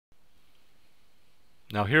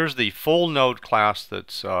Now here's the full node class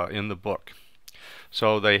that's in the book.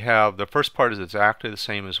 So they have, the first part is exactly the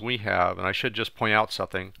same as we have, and I should just point out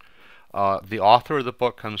something. The author of the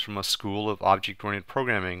book comes from a school of object-oriented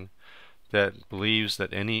programming that believes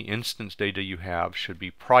that any instance data you have should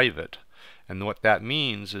be private. And what that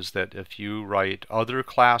means is that if you write other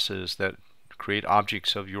classes that create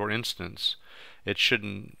objects of your instance, it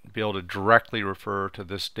shouldn't be able to directly refer to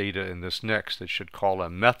this data in this next. It should call a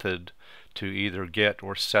method to either get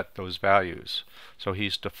or set those values. So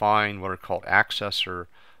he's defined what are called accessor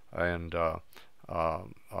and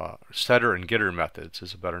setter and getter methods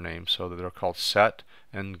is a better name. So that they're called set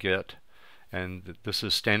and get, and this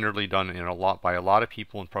is standardly done in by a lot of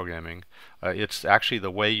people in programming. It's actually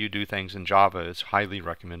the way you do things in Java. It's highly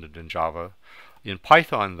recommended in Java. In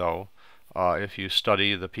Python, though, if you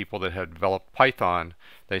study the people that have developed Python,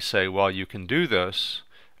 they say, well, you can do this,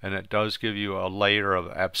 and it does give you a layer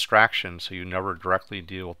of abstraction, so you never directly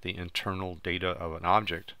deal with the internal data of an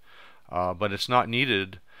object. But it's not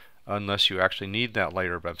needed unless you actually need that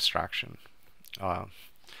layer of abstraction.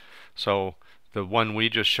 So the one we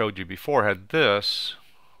just showed you before had this,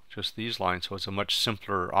 just these lines, so it's a much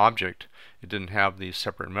simpler object. It didn't have these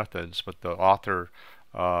separate methods, but the author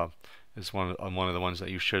is one of the ones that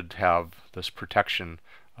you should have this protection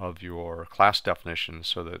of your class definitions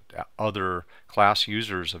so that other class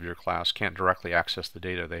users of your class can't directly access the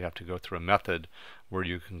data. They have to go through a method where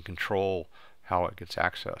you can control how it gets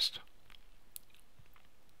accessed.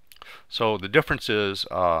 So the difference is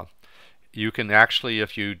you can actually,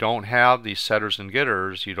 if you don't have these setters and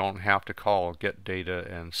getters, you don't have to call get data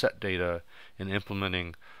and set data in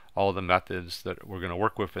implementing all the methods that we're going to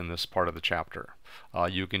work with in this part of the chapter.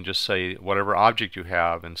 You can just say whatever object you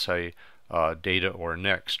have and say data or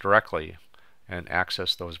next directly and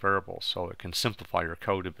access those variables, so it can simplify your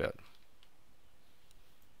code a bit.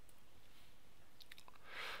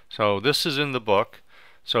 So this is in the book.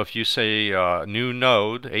 So if you say new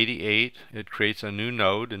node 88, it creates a new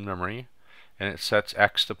node in memory and it sets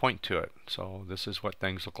X to point to it. So this is what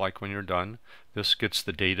things look like when you're done. This gets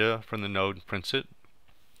the data from the node and prints it.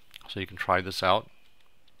 So you can try this out.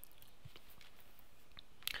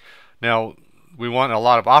 Now we want a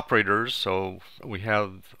lot of operators, so we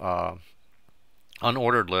have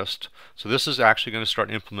unordered list. So this is actually going to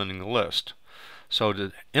start implementing the list. So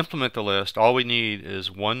to implement the list, all we need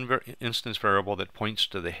is one instance variable that points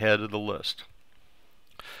to the head of the list.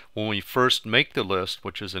 When we first make the list,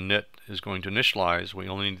 which is init is going to initialize, we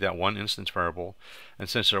only need that one instance variable, and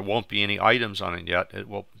since there won't be any items on it yet, it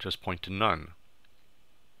will just point to none.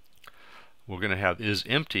 We're going to have is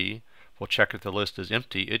empty. We'll check if the list is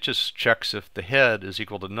empty. It just checks if the head is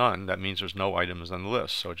equal to none. That means there's no items on the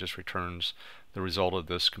list, so it just returns the result of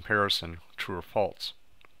this comparison, true or false.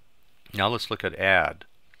 Now let's look at add.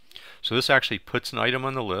 So this actually puts an item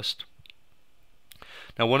on the list.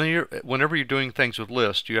 Now whenever you're doing things with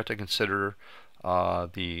lists, you have to consider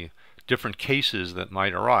the different cases that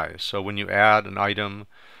might arise. So when you add an item,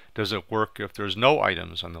 does it work if there's no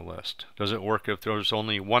items on the list? Does it work if there's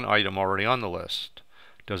only one item already on the list?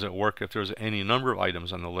 Does it work if there's any number of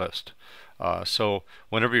items on the list? So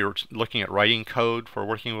whenever you're looking at writing code for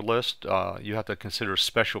working with lists, you have to consider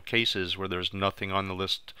special cases where there's nothing on the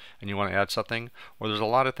list and you want to add something, or there's a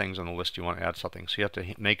lot of things on the list you want to add something. So you have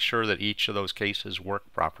to make sure that each of those cases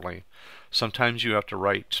work properly. Sometimes you have to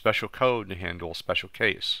write special code to handle a special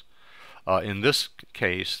case. In this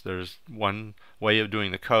case, there's one way of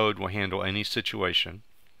doing the code will handle any situation.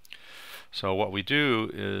 So what we do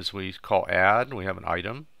is we call add, we have an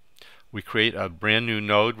item. We create a brand new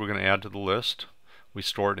node we're going to add to the list. We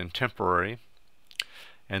store it in temporary.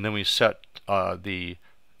 And then we set the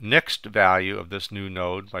next value of this new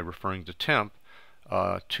node by referring to temp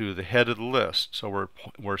to the head of the list. So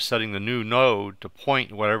we're setting the new node to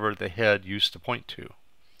point whatever the head used to point to.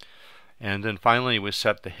 And then finally we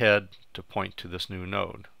set the head to point to this new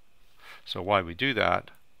node. So why we do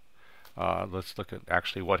that, let's look at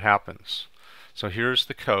actually what happens. So here's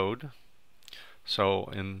the code. So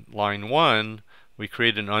in line 1, we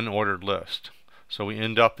create an unordered list. So we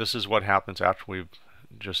end up, this is what happens after we've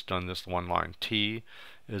just done this one line. T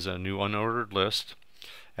is a new unordered list,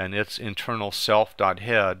 and its internal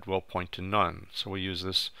self.head will point to none. So we use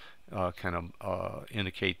this kind of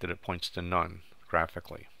indicate that it points to none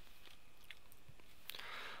graphically.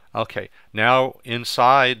 Okay, now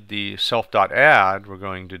inside the self.add, we're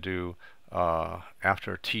going to do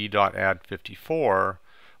after t.add54,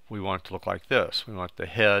 we want it to look like this. We want the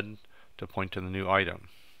head to point to the new item,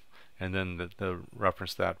 and then the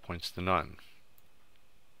reference to that points to none.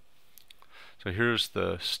 So here's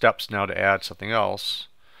the steps now to add something else.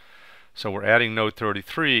 So we're adding node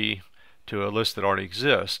 33. to a list that already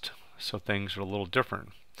exists. So things are a little different.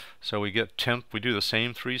 So we get temp, we do the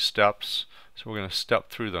same 3 steps, so we're going to step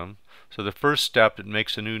through them. So the first step, it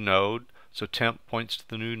makes a new node, so temp points to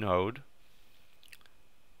the new node.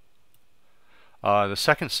 The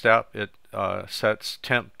second step, it sets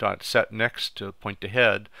temp.setNext to point to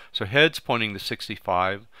head. So head's pointing to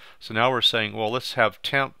 65. So now we're saying, well, let's have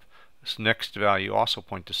temp's next value also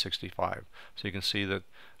point to 65. So you can see that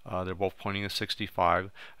they're both pointing to 65.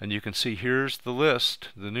 And you can see here's the list,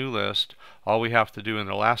 the new list. All we have to do in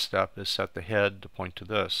the last step is set the head to point to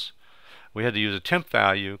this. We had to use a temp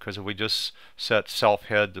value because if we just set self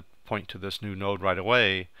head to point to this new node right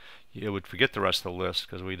away, it would forget the rest of the list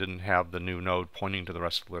because we didn't have the new node pointing to the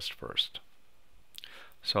rest of the list first.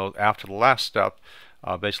 So after the last step,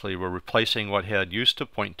 basically we're replacing what head used to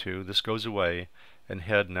point to. This goes away, and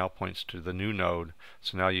head now points to the new node.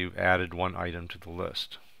 So now you've added one item to the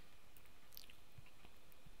list.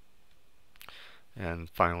 And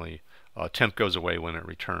finally, temp goes away when it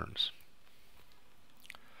returns.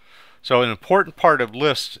 So an important part of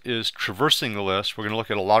lists is traversing the list. We're going to look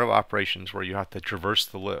at a lot of operations where you have to traverse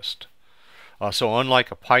the list. So unlike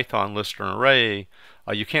a Python list or an array,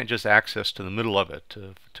 you can't just access to the middle of it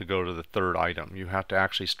to go to the third item. You have to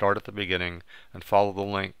actually start at the beginning and follow the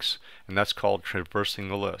links, and that's called traversing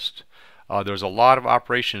the list. There's a lot of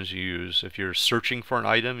operations you use. If you're searching for an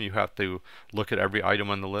item, you have to look at every item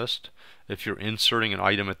on the list. If you're inserting an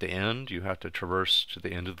item at the end, you have to traverse to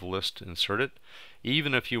the end of the list to insert it.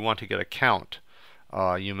 Even if you want to get a count,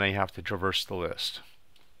 you may have to traverse the list.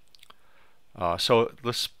 So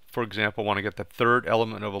let's, for example, want to get the third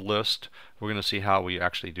element of a list. We're going to see how we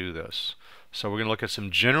actually do this. So we're going to look at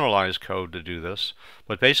some generalized code to do this.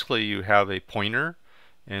 But basically you have a pointer,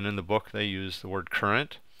 and in the book they use the word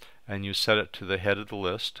current, and you set it to the head of the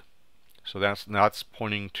list. So that's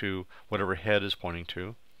pointing to whatever head is pointing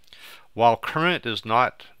to. While current is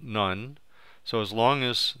not none, so as long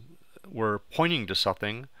as we're pointing to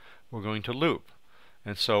something, we're going to loop.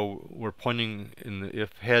 And so we're pointing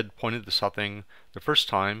if head pointed to something the first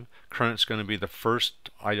time, current's going to be the first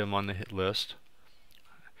item on the hit list.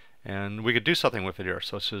 And we could do something with it here.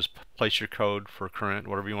 So it says place your code for current,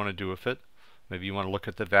 whatever you want to do with it. Maybe you want to look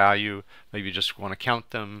at the value, maybe you just want to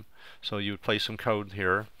count them. So you would place some code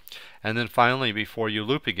here. And then finally, before you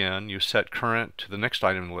loop again, you set current to the next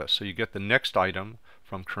item in the list. So you get the next item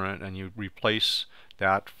from current and you replace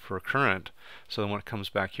that for current. So then when it comes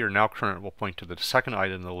back here, now current will point to the second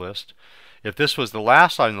item in the list. If this was the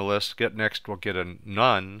last item in the list, get next will get a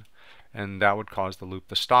none, and that would cause the loop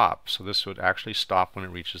to stop. So this would actually stop when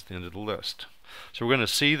it reaches the end of the list. So we're going to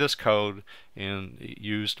see this code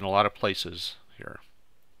used in a lot of places here.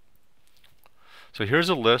 So here's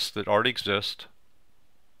a list that already exists.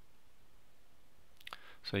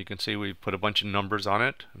 So you can see we put a bunch of numbers on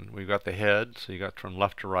it, and we've got the head, so you got from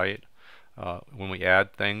left to right. When we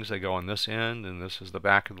add things, they go on this end, and this is the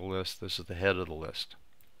back of the list, this is the head of the list.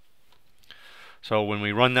 So when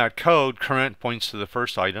we run that code, current points to the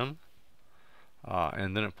first item,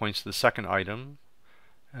 and then it points to the second item,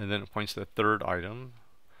 and then it points to the third item,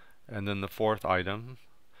 and then the fourth item,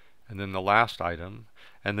 and then the last item,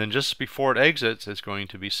 and then just before it exits, it's going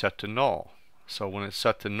to be set to null. So when it's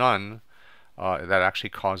set to none, that actually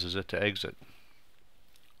causes it to exit.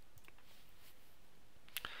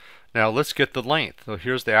 Now let's get the length. So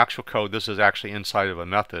here's the actual code. This is actually inside of a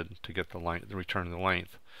method to get the length, to return the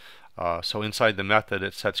length. So inside the method,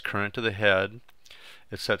 it sets current to the head.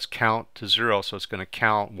 It sets count to 0, so it's going to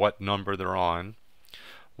count what number they're on.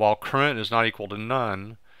 While current is not equal to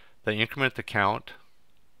none, they increment the count.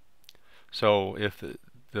 So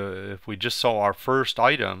if we just saw our first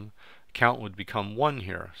item, count would become 1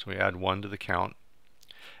 here. So we add 1 to the count.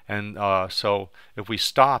 And so if we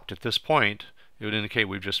stopped at this point, it would indicate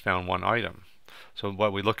we've just found one item. So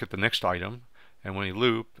what we look at the next item, and when we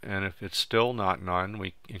loop, and if it's still not none,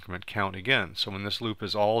 we increment count again. So when this loop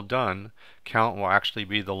is all done, count will actually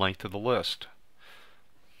be the length of the list.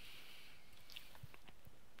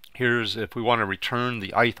 Here's if we want to return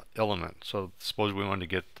the ith element. So suppose we want to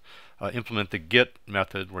get implement the get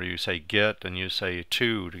method where you say get and you say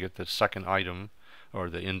 2 to get the second item or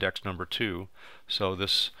the index number 2. So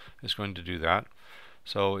this is going to do that.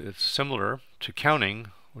 So it's similar to counting.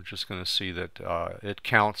 We're just going to see that it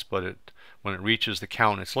counts, but when it reaches the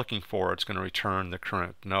count it's looking for, it's going to return the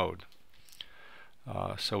current node.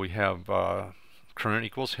 So we have current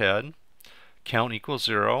equals head, count equals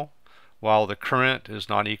 0. While the current is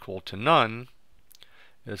not equal to none,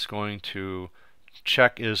 it's going to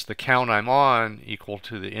check is the count I'm on equal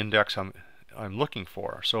to the index I'm I'm looking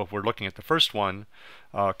for. So if we're looking at the first one,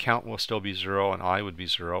 count will still be 0 and I would be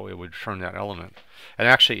 0. It would return that element. And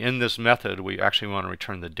actually in this method, we actually want to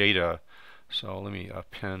return the data. So let me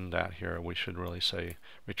append that here. We should really say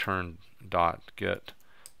return dot get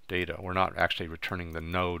data. We're not actually returning the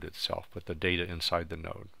node itself, but the data inside the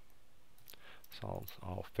node. So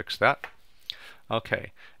I'll fix that.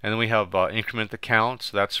 Okay, and then we have increment the count.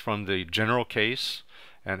 So that's from the general case,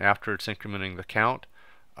 and after it's incrementing the count,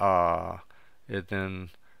 it then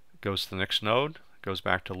goes to the next node, goes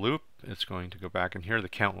back to loop. It's going to go back in here. The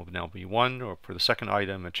count will now be 1, or for the second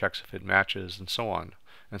item, it checks if it matches, and so on.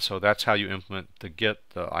 And so that's how you implement the get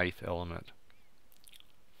the ith element.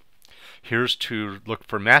 Here's to look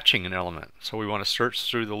for matching an element. So we want to search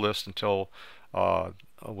through the list until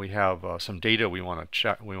we have some data we want to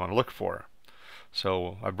check, we want to look for.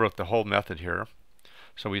 So I broke the whole method here.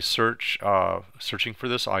 So we search, searching for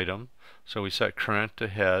this item. So we set current to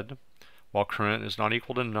head, while current is not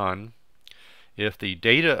equal to none. If the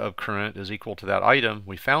data of current is equal to that item,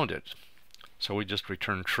 we found it. So we just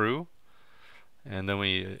return true. And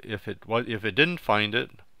then if it didn't find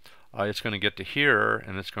it, it's going to get to here,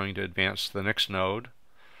 and it's going to advance to the next node.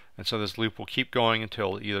 And so this loop will keep going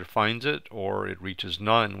until it either finds it or it reaches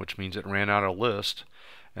none, which means it ran out of list.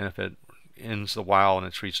 And if it ends the while and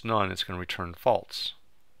it's reached none, it's going to return false.